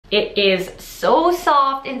It is so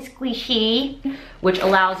soft and squishy, which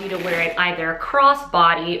allows you to wear it either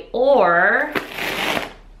crossbody or,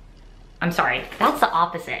 I'm sorry, that's the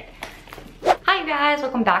opposite. Hi guys,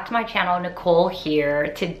 welcome back to my channel. Nicole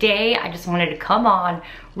here. Today I just wanted to come on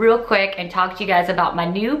real quick and talk to you guys about my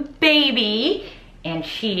new baby, and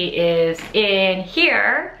she is in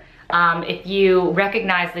here. If you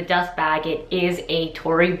recognize the dust bag, it is a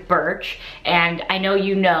Tory Burch, and I know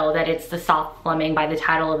you know that it's the Soft Fleming by the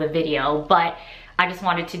title of the video, but I just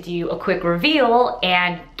wanted to do a quick reveal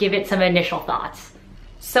and give it some initial thoughts.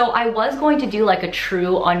 So I was going to do like a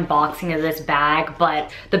true unboxing of this bag, but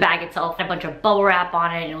the bag itself had a bunch of bubble wrap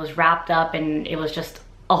on it and it was wrapped up and it was just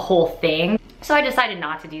a whole thing. So I decided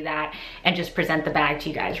not to do that and just present the bag to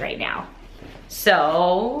you guys right now.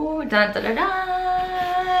 So, dun dun dun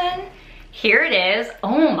dun. Here it is.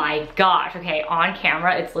 Oh my gosh. Okay, on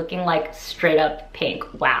camera, it's looking like straight up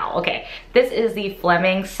pink. Wow, okay. This is the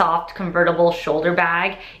Fleming Soft Convertible Shoulder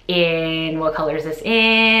Bag in, what color is this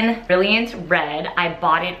in? Brilliant Red. I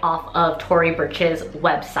bought it off of Tory Burch's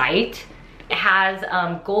website. It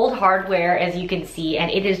has gold hardware, as you can see,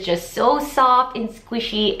 and it is just so soft and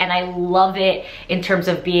squishy, and I love it in terms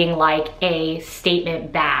of being like a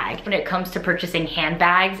statement bag. When it comes to purchasing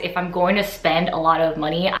handbags, if I'm going to spend a lot of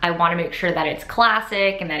money, I want to make sure that it's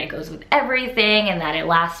classic and that it goes with everything and that it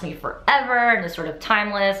lasts me forever and is sort of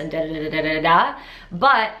timeless and da da da da da da.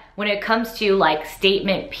 But when it comes to like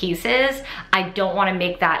statement pieces, I don't want to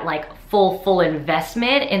make that like full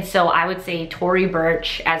investment. And so I would say Tory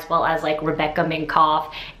Burch, as well as like Rebecca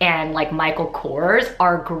Minkoff and like Michael Kors,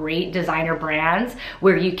 are great designer brands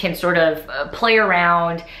where you can sort of play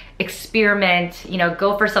around, experiment, you know,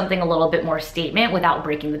 go for something a little bit more statement without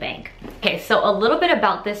breaking the bank. Okay, so a little bit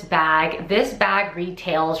about this bag. This bag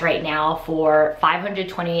retails right now for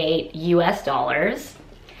 $528 US.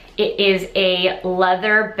 It is a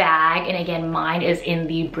leather bag, and again, mine is in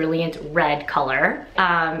the Brilliant Red color.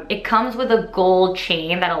 It comes with a gold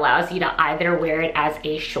chain that allows you to either wear it as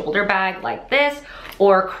a shoulder bag like this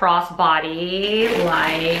or crossbody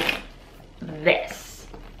like this.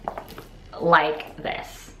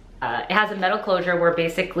 It has a metal closure where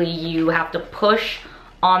basically you have to push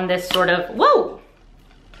on this sort of, whoa!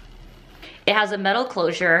 It has a metal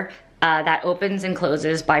closure that opens and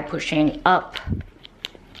closes by pushing up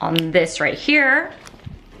on this right here.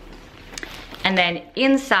 And then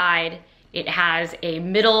inside it has a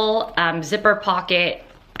middle zipper pocket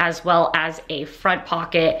as well as a front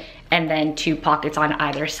pocket, and then two pockets on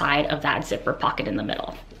either side of that zipper pocket in the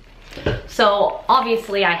middle. So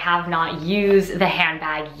obviously I have not used the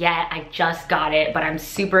handbag yet. I just got it, but I'm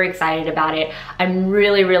super excited about it. I'm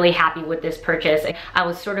really happy with this purchase. I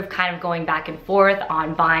was sort of kind of going back and forth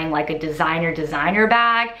on buying like a designer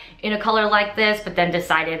bag in a color like this, but then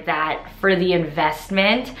decided that for the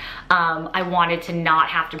investment, I wanted to not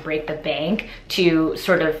have to break the bank to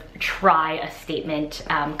sort of try a statement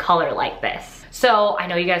color like this. So I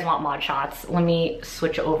know you guys want mod shots. Let me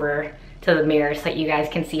switch over to the mirror so that you guys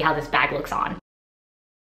can see how this bag looks on.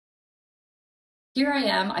 Here I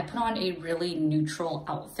am. I put on a really neutral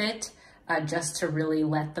outfit just to really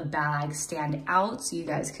let the bag stand out so you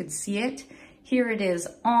guys could see it. Here it is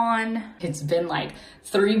on. It's been like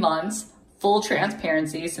 3 months, full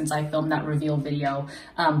transparency, since I filmed that reveal video.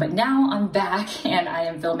 But now I'm back and I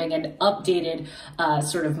am filming an updated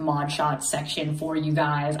sort of mod shot section for you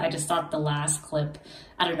guys. I just thought the last clip,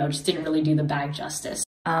 I don't know, just didn't really do the bag justice.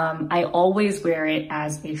 I always wear it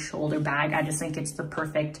as a shoulder bag. I just think it's the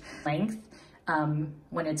perfect length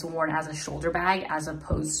when it's worn as a shoulder bag as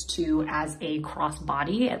opposed to as a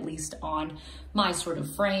crossbody, at least on my sort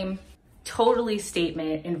of frame. Totally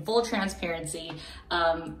statement, in full transparency.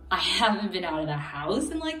 I haven't been out of the house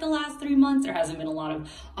in like the last 3 months. There hasn't been a lot of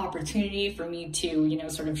opportunity for me to, you know,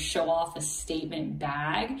 sort of show off a statement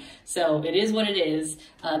bag. So it is what it is.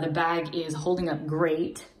 The bag is holding up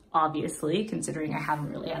great, obviously, considering I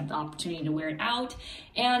haven't really had the opportunity to wear it out.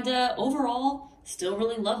 And overall, still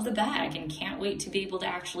really love the bag and can't wait to be able to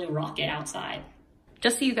actually rock it outside.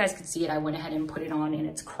 Just so you guys could see it, I went ahead and put it on in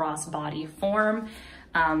its crossbody form.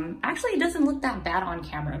 Actually, it doesn't look that bad on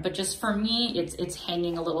camera, but just for me, it's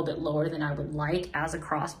hanging a little bit lower than I would like as a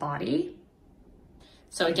crossbody.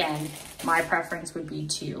 So again, my preference would be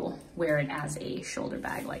to wear it as a shoulder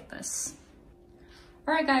bag like this.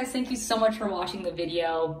 All right, guys, thank you so much for watching the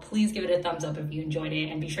video. Please give it a thumbs up if you enjoyed it,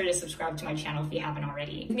 and be sure to subscribe to my channel if you haven't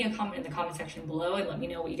already. Leave me a comment in the comment section below and let me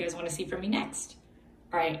know what you guys want to see from me next.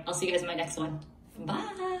 All right, I'll see you guys in my next one.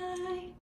 Bye.